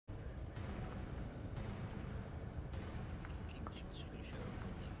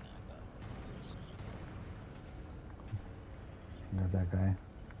Where's that guy?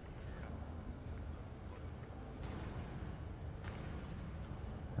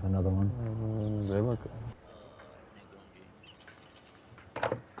 Another one. They look.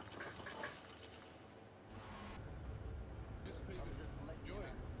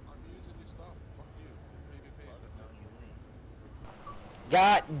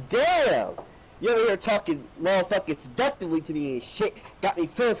 God damn! You over here talking motherfucking seductively to me and shit. Got me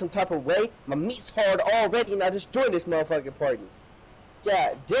feeling some type of way. My meat's hard already and I just joined this motherfucking party.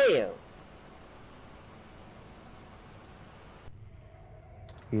 God damn!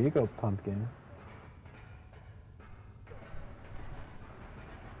 Here you go, pumpkin.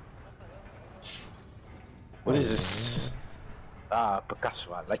 What is this? Ah,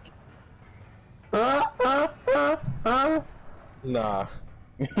 Picasso, I like it. Nah.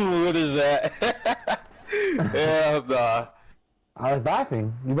 What is that? Yeah, nah. I was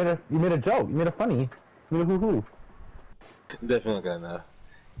laughing. You made a joke. You made a funny. You made a hoo-hoo. Definitely gonna.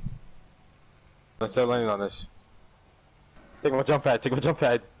 Let's start landing on this. Take my jump pad, take my jump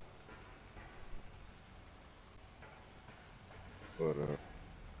pad. What up?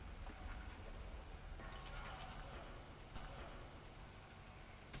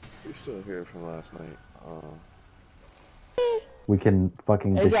 We still here from last night. We can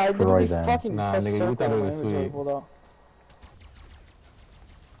fucking Hey, I destroy literally them. fucking Nah, pressed nigga, you circle thought it on my was inventory, sweet. hold up.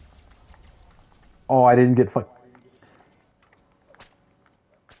 Oh, I didn't get fuck.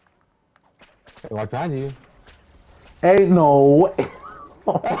 Hey, watch behind you. Hey, no way.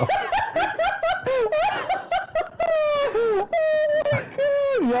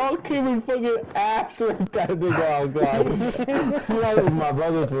 Y'all came and fucking ass ripped that nigga out, God. That was my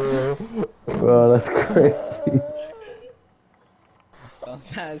brother for real. Bro, that's crazy. I'm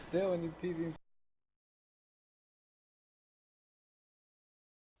sad still when you PvP.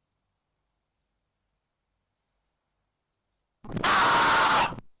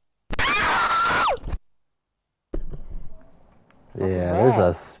 Yeah, there's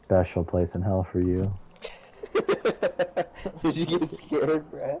a special place in hell for you. Did you get scared,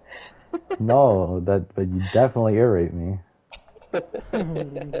 bruh? No, but you definitely irrate me. It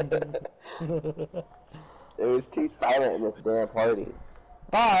was too silent in this damn party.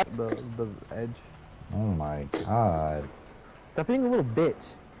 Ah! The edge. Oh my god. Stop being a little bitch.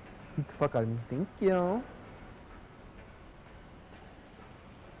 Get the fuck out of me. Thank you.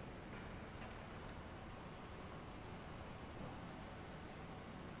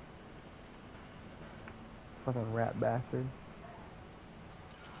 Fucking rat bastard.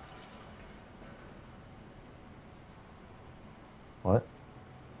 What?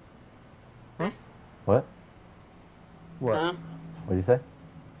 Huh? What? What? Huh? What'd you say?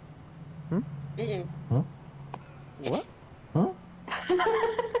 Mm-mm. Hmm? What? Hmm?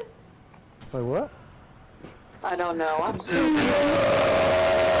 Wait, what? I don't know, I'm so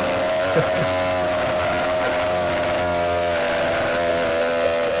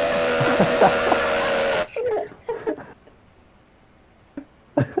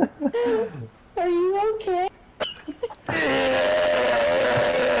Are you okay?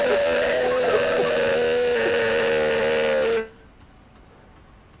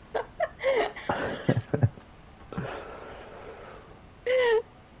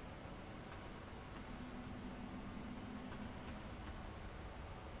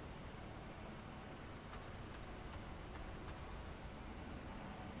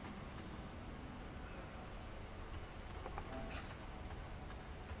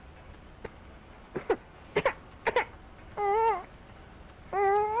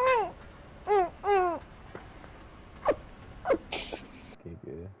 Okay,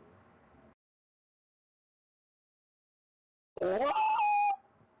 good.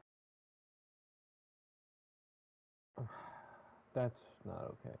 That's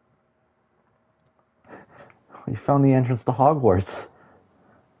not okay. You found the entrance to Hogwarts.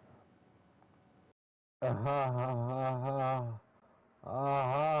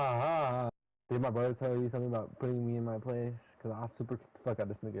 Did my brother tell you something about putting me in my place? Cause I'll super kick the fuck out of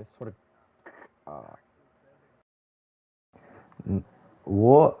this nigga. Sort of.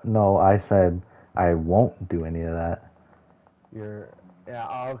 What? No, I said I won't do any of that. Yeah,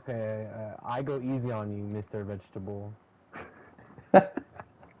 okay. I go easy on you, Mr. Vegetable.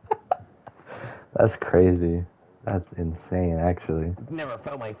 That's crazy. That's insane, actually. I've never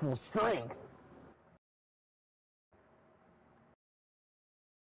felt my full strength.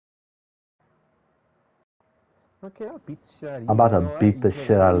 Okay, I'll beat the shit out of you. I'm about You to know what? beat the You can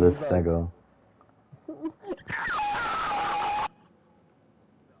shit out of this leave, nigga.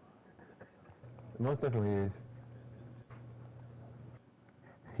 Most definitely is.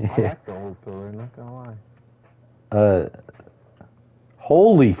 I Yeah. like the old pillar, not gonna lie.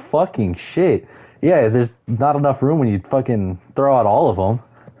 Holy fucking shit. Yeah, there's not enough room when you fucking throw out all of them.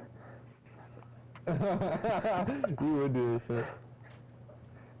 You would do this shit.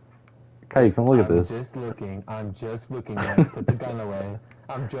 Kai, come look at I'm this. just looking. I'm just looking, guys. Put the gun away.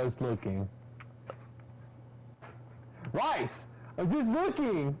 I'm just looking. Rice! I'm just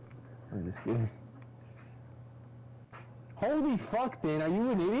looking! I'm just kidding. Holy fuck, Dan, are you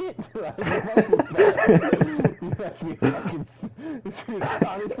an idiot? You must be fucking... Dude, I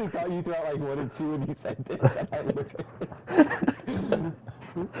honestly thought you threw out like 1 or 2 when you said this, and I looked at this.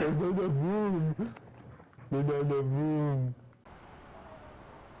 There's not enough room. There's not enough room.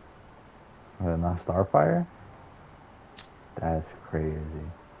 Not Starfire? That's crazy.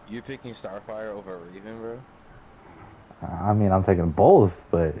 You're picking Starfire over Raven, bro? I mean, I'm taking both,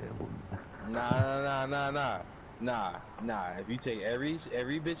 but... Nah. If you take every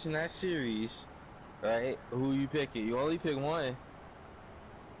bitch in that series, right? Who you picking? You only pick one.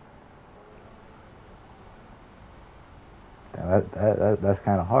 Yeah, that's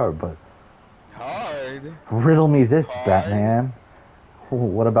kind of hard, but... Hard? Riddle me this, Hard? Batman.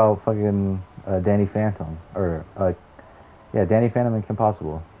 What about fucking Danny Phantom? Or, yeah, Danny Phantom and Kim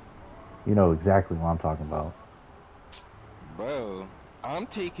Possible. You know exactly what I'm talking about. Bro, I'm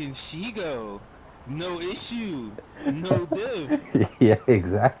taking Shigo. No issue. No diff. Yeah,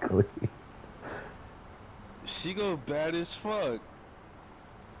 exactly. Shigo bad as fuck.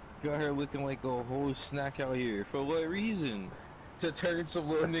 Got her looking like a whole snack out here. For what reason? To turn some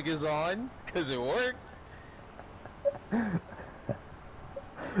little niggas on? Cause it worked?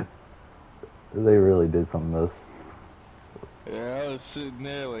 They really did something to this. Yeah, I was sitting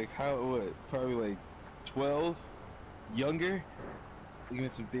there like, probably like 12? Younger? Looking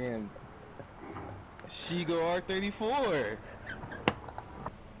at some damn Shigo R34.